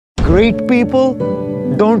Great people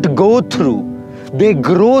don't go through, they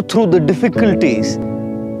grow through the difficulties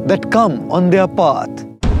that come on their path.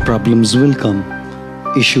 Problems will come,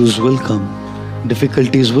 issues will come,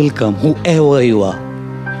 difficulties will come, whoever you are.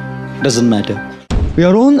 Doesn't matter. We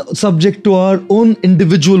are all subject to our own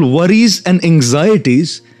individual worries and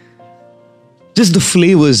anxieties. Just the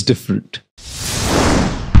flavor is different.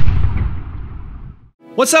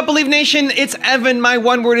 What's up, Believe Nation? It's Evan. My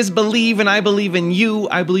one word is believe, and I believe in you.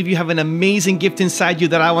 I believe you have an amazing gift inside you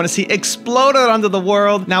that I want to see explode out onto the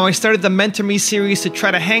world. Now, I started the Mentor Me series to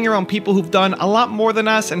try to hang around people who've done a lot more than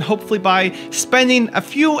us, and hopefully by spending a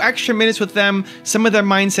few extra minutes with them, some of their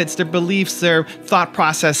mindsets, their beliefs, their thought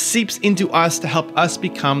process seeps into us to help us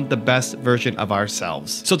become the best version of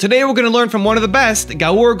ourselves. So today we're going to learn from one of the best,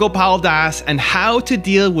 Gaur Gopal, and how to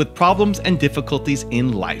deal with problems and difficulties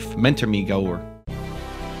in life. Mentor me, Gaur.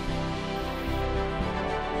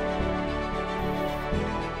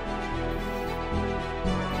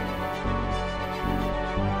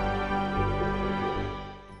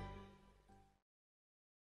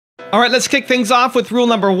 All right, let's kick things off with rule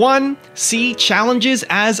number 1, see challenges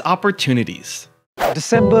as opportunities.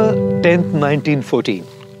 December 10th, 1914.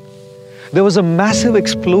 There was a massive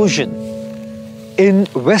explosion in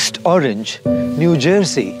West Orange, New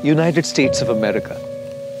Jersey, United States of America.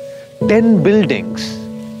 10 buildings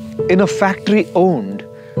in a factory owned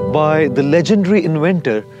by the legendary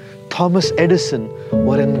inventor Thomas Edison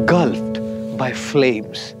were engulfed by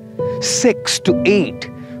flames. 6 to 8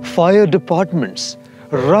 fire departments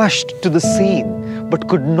rushed to the scene but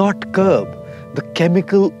could not curb the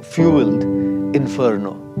chemical-fueled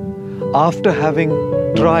inferno. After having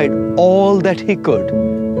tried all that he could,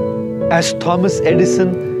 as Thomas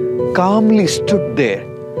Edison calmly stood there,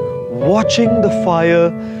 watching the fire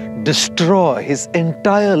destroy his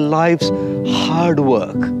entire life's hard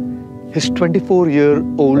work, his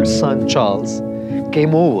 24-year-old son Charles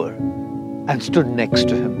came over and stood next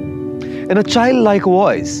to him. In a childlike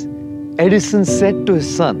voice, Edison said to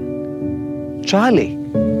his son, "Charlie,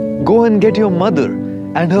 go and get your mother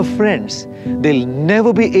and her friends. They'll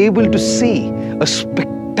never be able to see a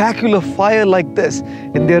spectacular fire like this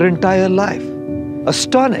in their entire life."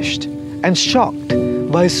 Astonished and shocked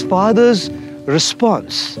by his father's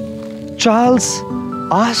response, Charles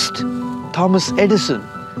asked Thomas Edison,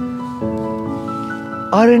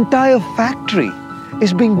 "Our entire factory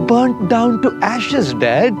is being burnt down to ashes,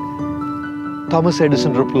 Dad." Thomas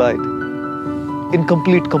Edison replied, in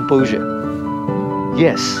complete composure,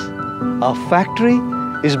 "Yes, our factory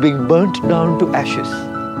is being burnt down to ashes.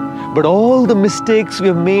 But all the mistakes we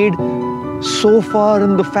have made so far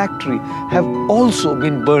in the factory have also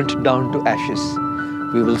been burnt down to ashes.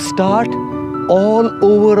 We will start all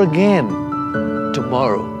over again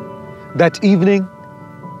tomorrow." That evening,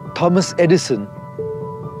 Thomas Edison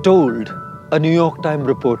told a New York Times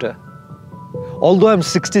reporter, "Although I'm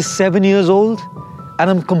 67 years old, and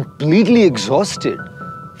I'm completely exhausted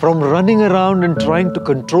from running around and trying to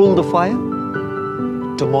control the fire,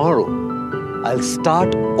 tomorrow I'll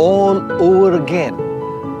start all over again,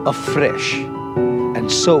 afresh." And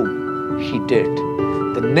so he did.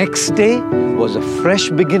 The next day was a fresh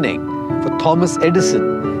beginning for Thomas Edison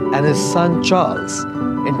and his son Charles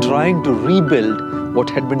in trying to rebuild what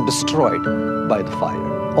had been destroyed by the fire.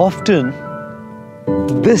 Often,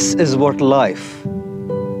 this is what life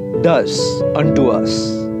does unto us.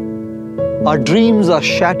 Our dreams are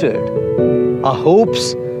shattered, our hopes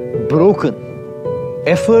broken,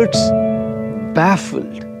 efforts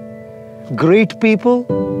baffled. Great people,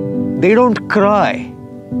 they don't cry,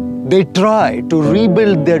 they try to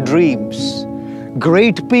rebuild their dreams.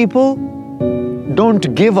 Great people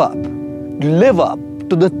don't give up, live up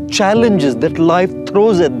to the challenges that life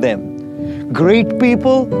throws at them. Great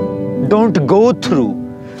people don't go through,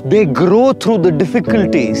 they grow through the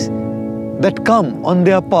difficulties that come on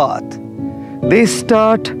their path. They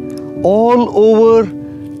start all over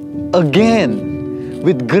again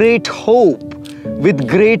with great hope, with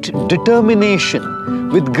great determination,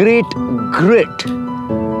 with great grit.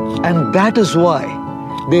 And that is why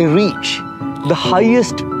they reach the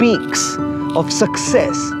highest peaks of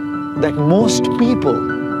success that most people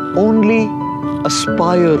only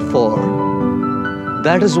aspire for.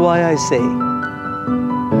 That is why I say,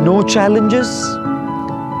 no challenges,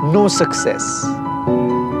 no success.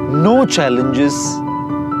 No challenges,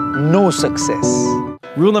 no success.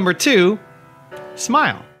 Rule number 2,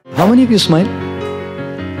 smile. How many of you smile?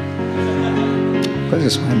 Why are you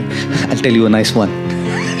smiling? I'll tell you a nice one.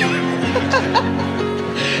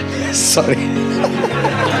 Sorry.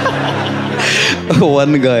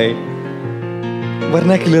 One guy,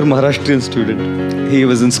 vernacular Maharashtrian student, he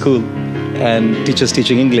was in school and teacher's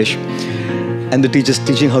teaching English. And the teacher's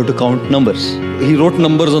teaching how to count numbers. He wrote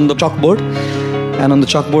numbers on the chalkboard. And on the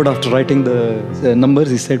chalkboard, after writing the numbers,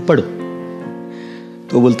 he said, "Padho."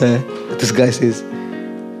 तो बोलता है, this guy says,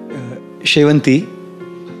 "Shevanti,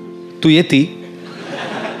 tu yeti,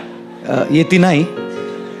 yeti nai,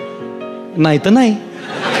 nai ta nai."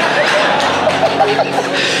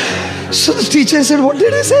 So the teacher said, "What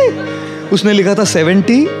did he say?" उसने लिखा था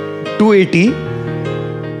 70, 280,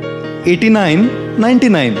 89,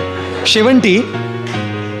 99. 70,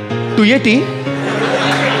 280,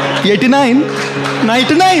 89,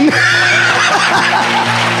 99.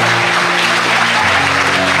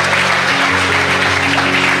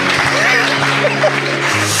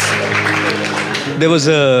 There was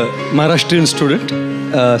a Maharashtrian student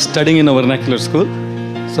studying in a vernacular school.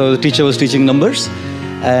 So the teacher was teaching numbers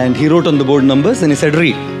and he wrote on the board numbers and he said,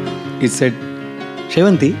 "Read." He said,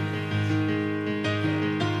 "Shevanti,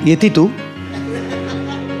 yeti tu,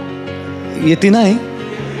 yeti nai,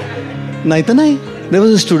 nai ta nai." There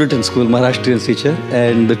was a student in school, Maharashtrian teacher,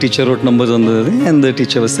 and the teacher wrote numbers on the thing and the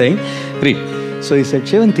teacher was saying, "Read." So he said,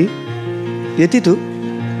 "Shevanti, yeti tu,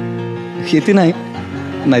 yeti nai,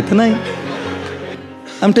 nai ta nai."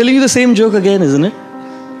 I'm telling you the same joke again, isn't it?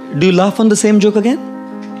 Do you laugh on the same joke again?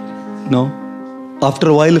 No. After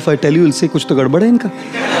a while, if I tell you, you'll say, "Kuch to gadbad hai inka."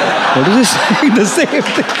 What is he saying? The same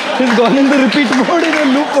thing. He's gone in the repeat mode in a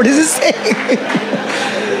loop. What is he saying?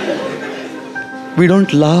 We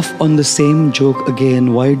don't laugh on the same joke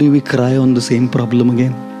again. Why do we cry on the same problem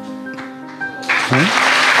again? Huh?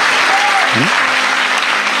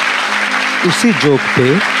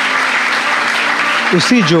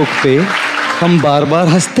 उसी joke पे हम बार बार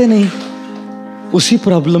हंसते नहीं, उसी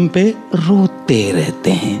problem पे रोते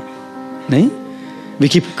रहते हैं, नहीं? We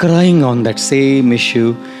keep crying on that same issue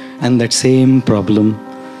and that same problem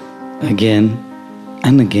again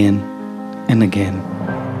and again and again.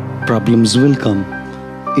 Problems will come,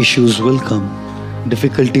 issues will come,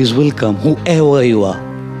 difficulties will come, whoever you are,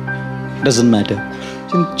 doesn't matter.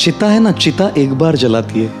 चिता है ना, चिता एक बार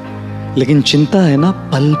जलाती है, लेकिन चिंता है ना,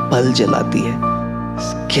 पल पल जलाती है.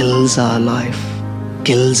 Kills our life,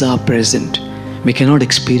 kills our present. We cannot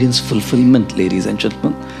experience fulfillment, ladies and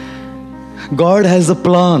gentlemen. God has a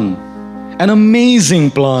plan, an amazing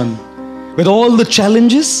plan. With all the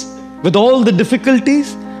challenges, with all the difficulties,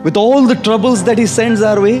 with all the troubles that He sends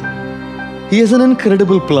our way, He has an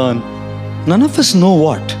incredible plan. None of us know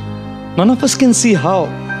what. None of us can see how.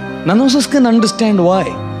 None of us can understand why.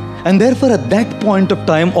 And therefore, at that point of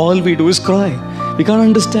time, all we do is cry. We can't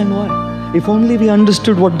understand why. If only we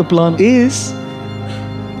understood what the plan is,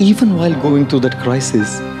 even while going through that crisis,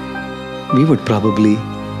 we would probably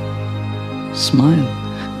smile.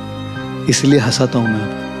 इसलिए हंसाता हूं मैं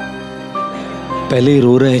अब. पहले ही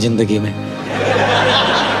रो रहे हैं जिंदगी में.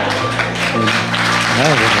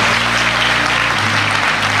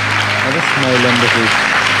 Have a smile on the face.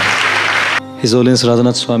 His Holiness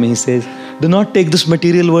Radhanath Swami, he says, "Do not take this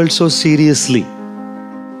material world so seriously,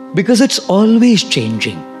 because it's always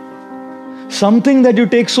changing. Something that you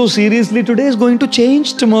take so seriously today is going to change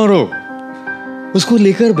tomorrow. उसको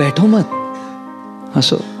लेकर बैठो मत,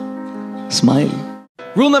 हंसो, smile."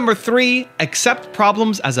 Rule number 3, accept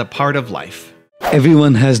problems as a part of life.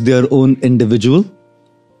 Everyone has their own individual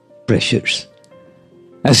pressures.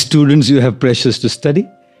 As students, you have pressures to study.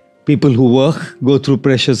 People who work go through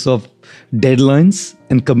pressures of deadlines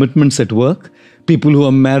and commitments at work. People who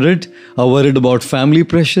are married are worried about family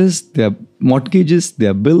pressures, their mortgages,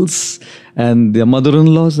 their bills, and their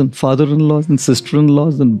mother-in-laws and father-in-laws and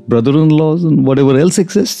sister-in-laws and brother-in-laws and whatever else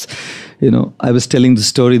exists. You know, I was telling the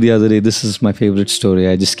story the other day. This is my favorite story.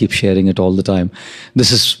 I just keep sharing it all the time.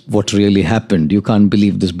 This is what really happened. You can't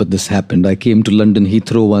believe this, but this happened. I came to London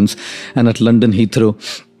Heathrow once, and at London Heathrow,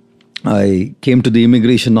 I came to the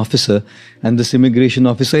immigration officer, and this immigration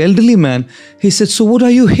officer, elderly man, he said, "So what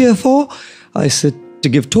are you here for?" I said, "To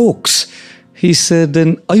give talks." He said,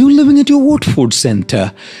 "Then are you living at your Watford Centre?"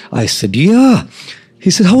 I said, "Yeah." He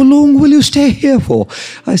said, "How long will you stay here for?"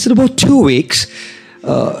 I said, "About 2 weeks."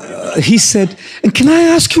 He said, "And can I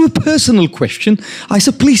ask you a personal question?" I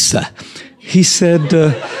said, "Please, sir." He said,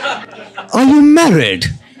 "Are you married?"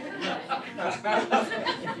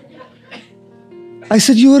 I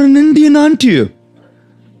said, "You are an Indian, aren't you?"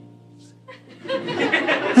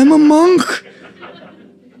 "I'm a monk."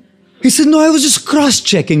 He said, "No, I was just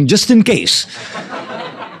cross-checking, just in case."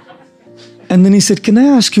 And then he said, "Can I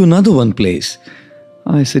ask you another one, please?"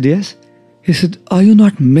 I said, "Yes." He said, "Are you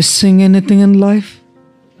not missing anything in life?"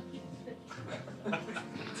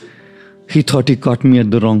 He thought he caught me at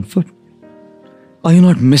the wrong foot. "Are you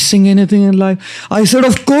not missing anything in life?" I said,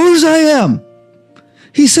 "Of course I am."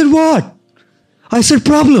 He said, "What?" I said,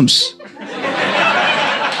 problems.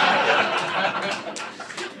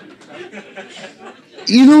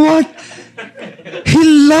 You know what? He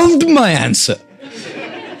loved my answer.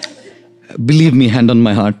 Believe me, hand on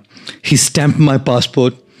my heart, he stamped my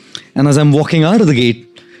passport, and as I'm walking out of the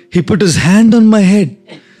gate, he put his hand on my head,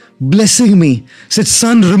 blessing me, said,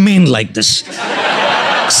 son, remain like this.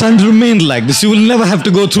 Son, remain like this. You will never have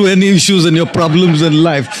to go through any issues and your problems in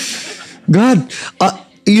life. God,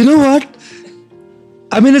 you know what?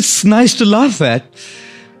 I mean, it's nice to laugh at,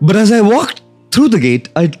 but as I walked through the gate,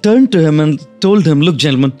 I turned to him and told him, look,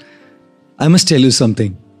 gentlemen, I must tell you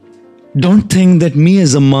something. Don't think that me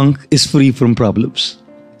as a monk is free from problems.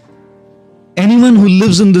 Anyone who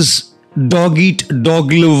lives in this dog-eat,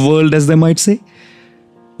 dog-live world, as they might say,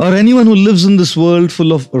 or anyone who lives in this world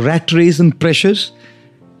full of rat race and pressures,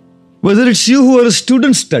 whether it's you who are a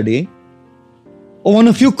student studying, or one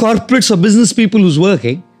of you corporates or business people who's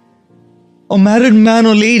working, or married man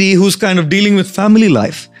or lady who's kind of dealing with family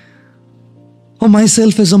life, or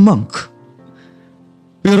myself as a monk,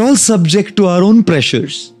 we are all subject to our own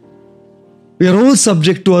pressures. We are all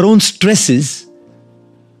subject to our own stresses.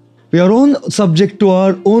 We are all subject to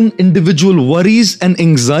our own individual worries and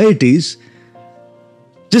anxieties.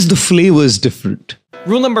 Just the flavor is different.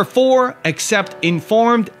 Rule number 4, accept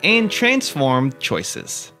informed and transformed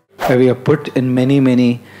choices. We are put in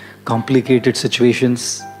many complicated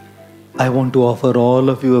situations. I want to offer all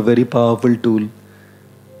of you a very powerful tool,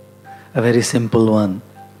 a very simple one.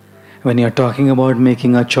 When you're talking about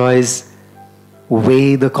making a choice,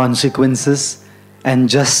 weigh the consequences and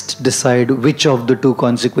just decide which of the two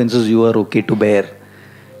consequences you are okay to bear.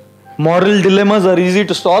 Moral dilemmas are easy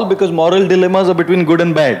to solve because moral dilemmas are between good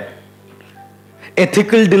and bad.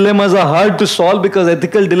 Ethical dilemmas are hard to solve because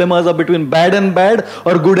ethical dilemmas are between bad and bad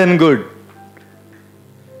or good and good.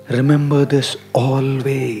 Remember this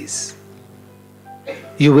always.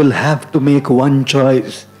 You will have to make one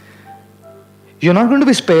choice. You're not going to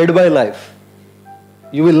be spared by life.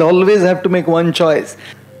 You will always have to make one choice.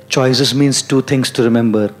 Choices means two things to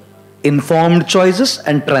remember: informed choices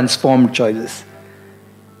and transformed choices.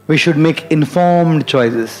 We should make informed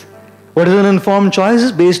choices. What is an informed choice?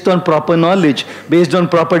 Is based on proper knowledge, based on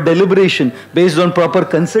proper deliberation, based on proper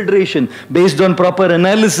consideration, based on proper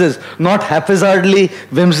analysis, not haphazardly,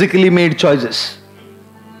 whimsically made choices.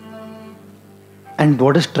 And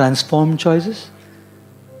what is transformed choices?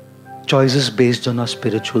 Choices based on our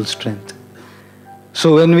spiritual strength.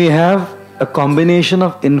 So when we have a combination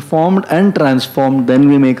of informed and transformed, then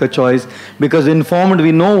we make a choice. Because informed,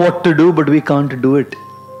 we know what to do, but we can't do it.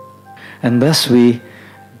 And thus we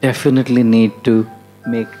definitely need to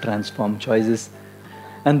make transformed choices.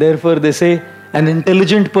 And therefore they say, an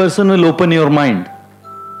intelligent person will open your mind.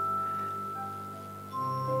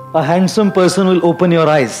 A handsome person will open your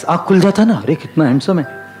eyes. Aakh khul jata na, अरे कितना handsome है.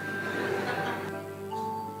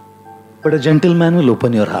 But a gentleman will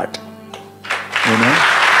open your heart. You know?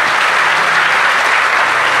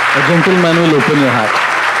 A gentleman will open your heart.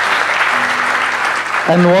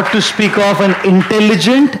 And what to speak of an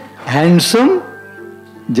intelligent, handsome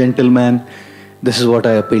gentleman? This is what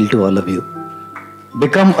I appeal to all of you.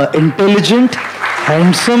 Become an intelligent,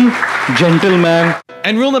 handsome gentleman.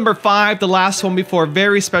 And rule number 5, the last one before a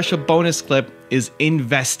very special bonus clip, is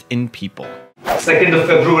invest in people. 2nd of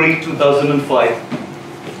February 2005.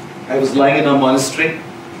 I was lying in our monastery,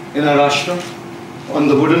 in our ashram, on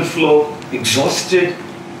the wooden floor, exhausted,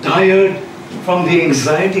 tired from the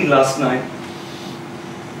anxiety last night.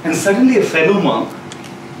 And suddenly a fellow monk,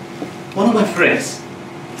 one of my friends,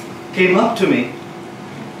 came up to me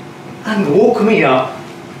and woke me up,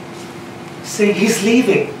 saying, he's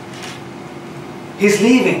leaving. He's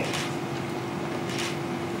leaving.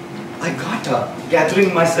 I got up,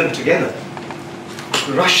 gathering myself together,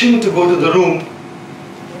 rushing to go to the room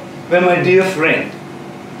where my dear friend,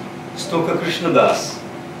 Stoker Krishna Das,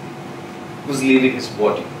 was leaving his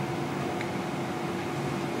body.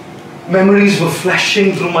 Memories were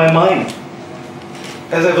flashing through my mind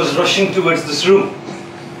as I was rushing towards this room.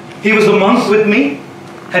 He was a monk with me,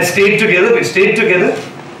 had stayed together, we stayed together.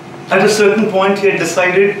 At a certain point, he had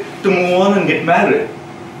decided to move on and get married.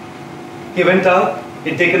 He went out,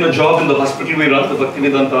 he'd taken a job in the hospital we run, the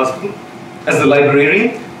Bhaktivedanta Hospital, as the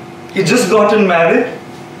librarian. He'd just gotten married.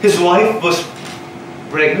 His wife was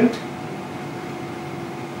pregnant.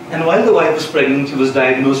 And while the wife was pregnant, he was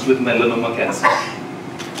diagnosed with melanoma cancer.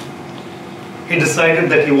 He decided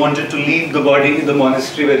that he wanted to leave the body in the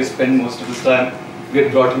monastery where he spent most of his time. We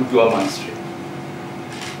had brought him to our monastery.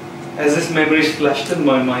 As this memory flashed in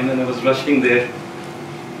my mind and I was rushing there,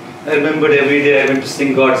 I remembered every day I went to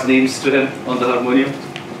sing God's names to him on the harmonium.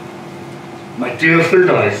 My tear-filled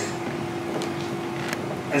eyes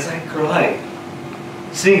as I cried,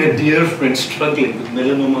 seeing a dear friend struggling with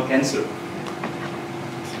melanoma cancer.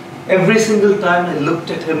 Every single time I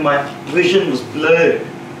looked at him, my vision was blurred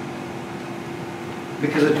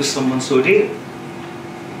because it was someone so dear.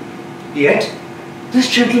 Yet, this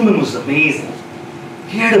gentleman was amazing.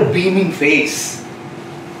 He had a beaming face.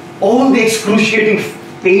 All the excruciating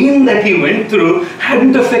pain that he went through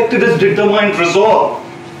hadn't affected his determined resolve.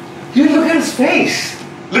 You look at his face.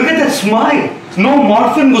 Look at that smile. No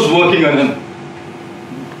morphine was working on him.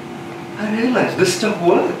 I realized this stuff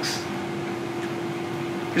works.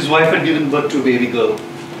 His wife had given birth to a baby girl.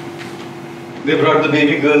 They brought the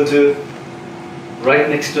baby girl to right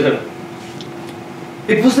next to him.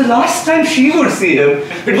 It was the last time she would see him.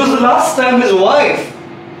 It was the last time his wife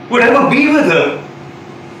would ever be with him.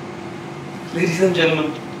 Ladies and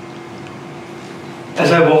gentlemen,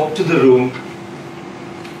 as I walked to the room,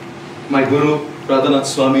 my Guru, Radhanath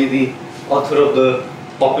Swami, the author of the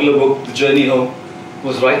popular book, The Journey Home,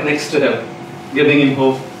 was right next to him, giving him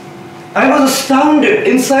hope. I was astounded.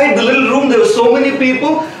 Inside the little room, there were so many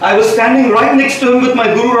people. I was standing right next to him with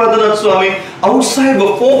my Guru Radhanath Swami. Outside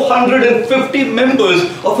were 450 members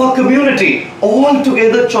of our community, all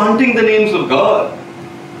together chanting the names of God.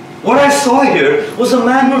 What I saw here was a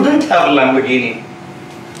man who didn't have a Lamborghini.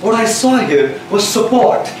 What I saw here was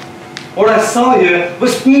support. What I saw here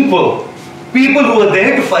was people. People who were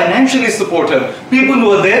there to financially support him. People who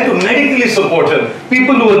were there to medically support him.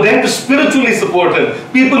 People who were there to spiritually support him.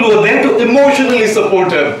 People who were there to emotionally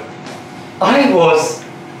support him. I was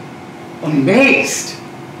amazed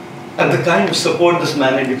at the kind of support this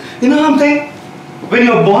man had given. You know something? When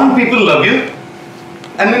you're born, people love you.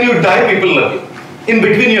 And when you die, people love you. In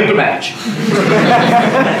between, you have to manage.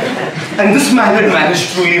 And this man had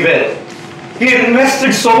managed truly well. He had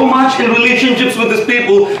invested so much in relationships with his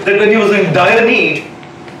people that when he was in dire need,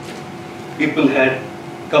 people had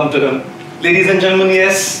come to him. Ladies and gentlemen,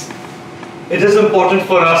 yes, it is important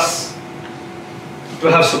for us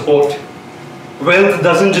to have support. Wealth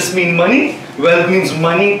doesn't just mean money. Wealth means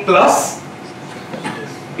money plus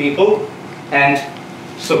people and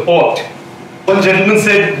support. One gentleman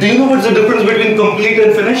said, do you know what's the difference between complete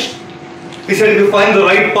and finished? He said, if you find the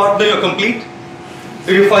right partner, you're complete. If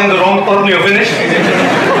you find the wrong partner, you're finished.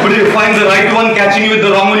 But if you find the right one catching you with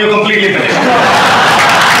the wrong one, you're completely finished.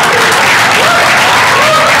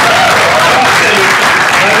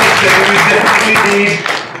 We definitely need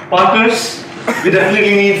partners. We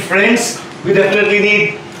definitely need friends. We definitely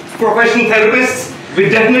need professional therapists. We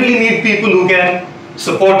definitely need people who can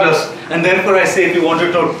support us. And therefore I say, if you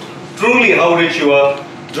wanted to truly how rich you are,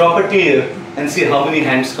 drop a tear and see how many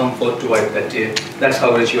hands come forth to wipe that tear. That's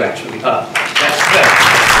how rich you actually are. That's that.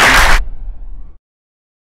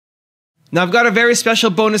 Now, I've got a very special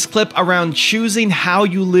bonus clip around choosing how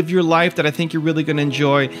you live your life that I think you're really going to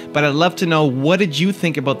enjoy. But I'd love to know, what did you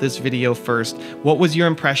think about this video first? What was your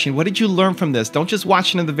impression? What did you learn from this? Don't just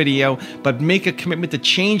watch another video, but make a commitment to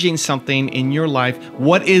changing something in your life.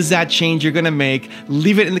 What is that change you're going to make?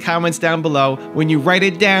 Leave it in the comments down below. When you write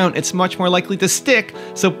it down, it's much more likely to stick.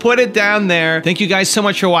 So put it down there. Thank you guys so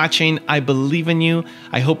much for watching. I believe in you.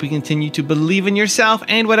 I hope you continue to believe in yourself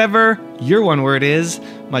and whatever your one word is.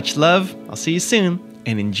 Much love. I'll see you soon,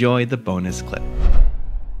 and enjoy the bonus clip.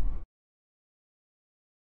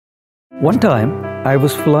 One time, I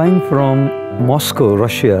was flying from Moscow,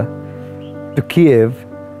 Russia, to Kiev,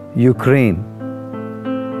 Ukraine.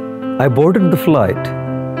 I boarded the flight,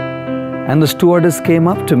 and the stewardess came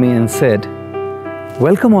up to me and said,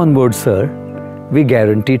 "Welcome on board, sir. We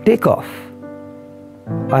guarantee takeoff."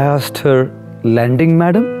 I asked her, "Landing,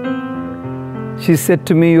 madam?" She said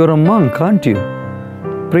to me, "You're a monk, aren't you?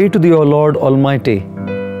 Pray to the Lord Almighty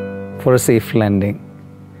for a safe landing."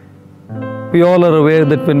 We all are aware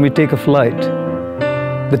that when we take a flight,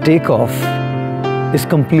 the takeoff is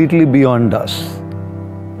completely beyond us.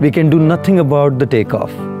 We can do nothing about the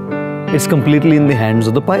takeoff. It's completely in the hands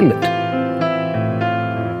of the pilot.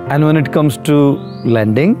 And when it comes to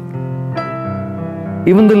landing,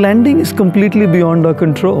 even the landing is completely beyond our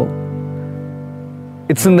control.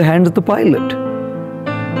 It's in the hands of the pilot.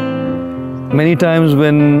 Many times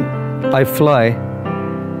when I fly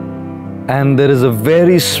and there is a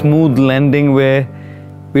very smooth landing where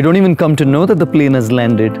we don't even come to know that the plane has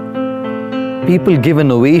landed, people give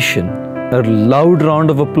an ovation, a loud round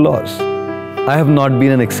of applause. I have not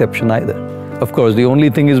been an exception either. Of course, the only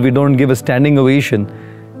thing is we don't give a standing ovation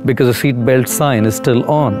because the seatbelt sign is still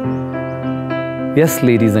on. Yes,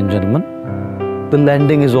 ladies and gentlemen, the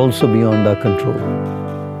landing is also beyond our control.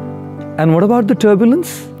 And what about the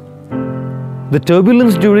turbulence? The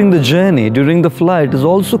turbulence during the journey, during the flight, is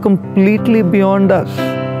also completely beyond us.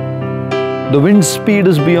 The wind speed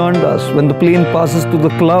is beyond us. When the plane passes through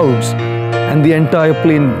the clouds and the entire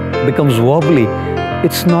plane becomes wobbly,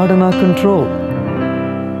 it's not in our control.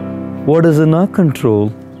 What is in our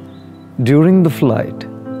control during the flight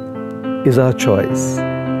is our choice.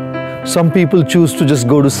 Some people choose to just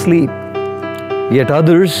go to sleep, yet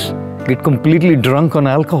others get completely drunk on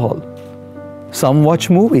alcohol. Some watch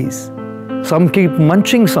movies. Some keep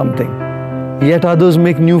munching something, yet others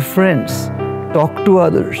make new friends, talk to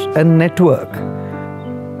others, and network.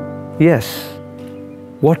 Yes,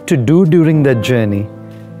 what to do during that journey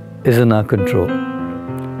is in our control.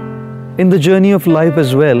 In the journey of life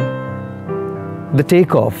as well, the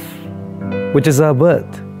takeoff, which is our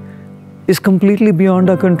birth, is completely beyond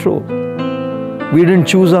our control. We didn't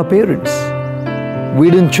choose our parents. We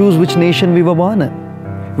didn't choose which nation we were born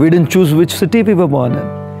in. We didn't choose which city we were born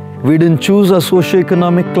in. We didn't choose our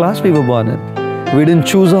socio-economic class we were born in. We didn't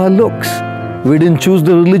choose our looks. We didn't choose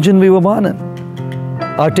the religion we were born in.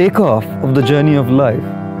 Our takeoff of the journey of life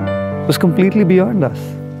was completely beyond us.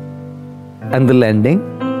 And the landing,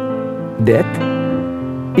 death,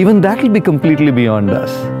 even that will be completely beyond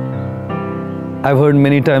us. I've heard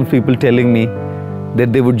many times people telling me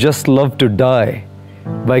that they would just love to die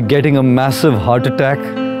by getting a massive heart attack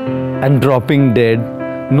and dropping dead.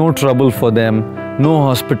 No trouble for them, no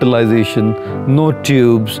hospitalization, no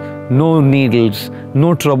tubes, no needles,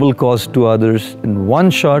 no trouble caused to others. In one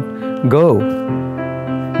shot, go.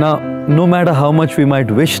 Now, no matter how much we might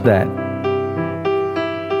wish that,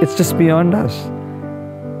 it's just beyond us.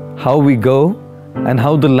 How we go and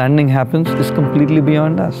how the landing happens is completely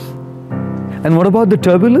beyond us. And what about the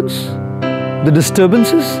turbulence, the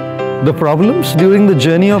disturbances, the problems during the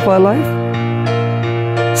journey of our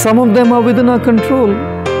life? Some of them are within our control,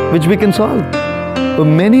 which we can solve. But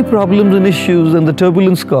many problems and issues and the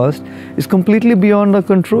turbulence caused is completely beyond our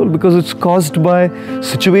control because it's caused by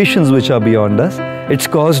situations which are beyond us. It's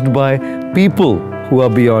caused by people who are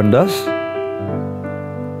beyond us.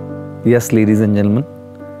 Yes, ladies and gentlemen,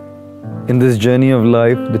 in this journey of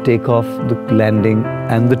life, the takeoff, the landing,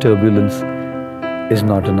 and the turbulence is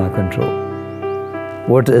not in our control.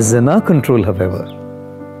 What is in our control, however,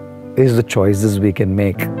 is the choices we can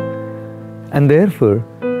make. And therefore,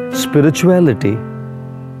 spirituality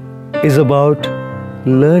is about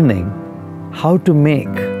learning how to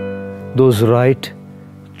make those right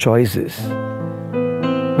choices.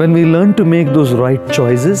 When we learn to make those right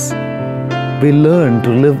choices, we learn to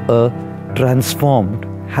live a transformed,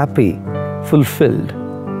 happy, fulfilled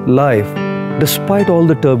life despite all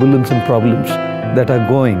the turbulence and problems that are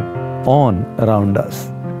going on around us.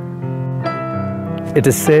 It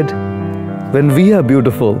is said, when we are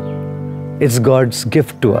beautiful, it's God's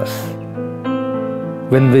gift to us.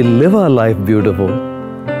 When we live our life beautiful,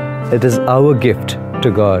 it is our gift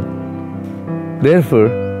to God. Therefore,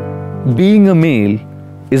 being a male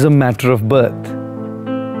is a matter of birth.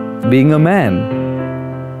 Being a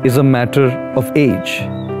man is a matter of age.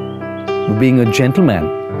 Being a gentleman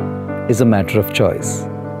is a matter of choice.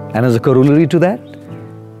 And as a corollary to that,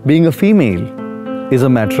 being a female is a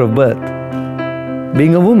matter of birth.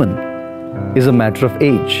 Being a woman is a matter of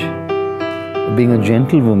age. Being a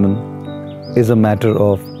gentlewoman is a matter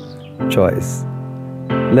of choice.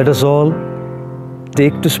 Let us all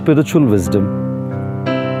take to spiritual wisdom,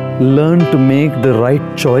 learn to make the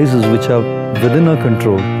right choices which are within our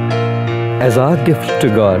control as our gift to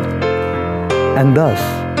God, and thus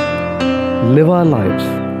live our lives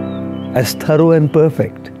as thorough and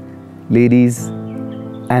perfect, ladies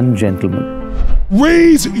and gentlemen.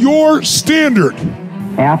 Raise your standard.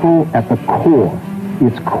 Apple at the core,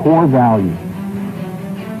 its core value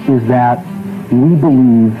is that we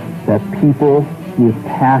believe that people with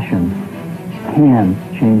passion can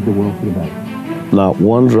change the world for the better. Not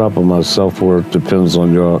one drop of my self-worth depends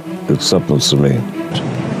on your acceptance of me.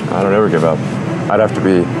 I don't ever give up. I'd have to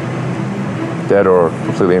be dead or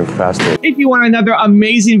completely incapacitated. If you want another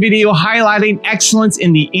amazing video highlighting excellence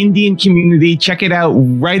in the Indian community, check it out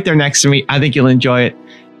right there next to me. I think you'll enjoy it.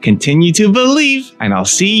 Continue to believe, and I'll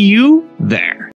see you there.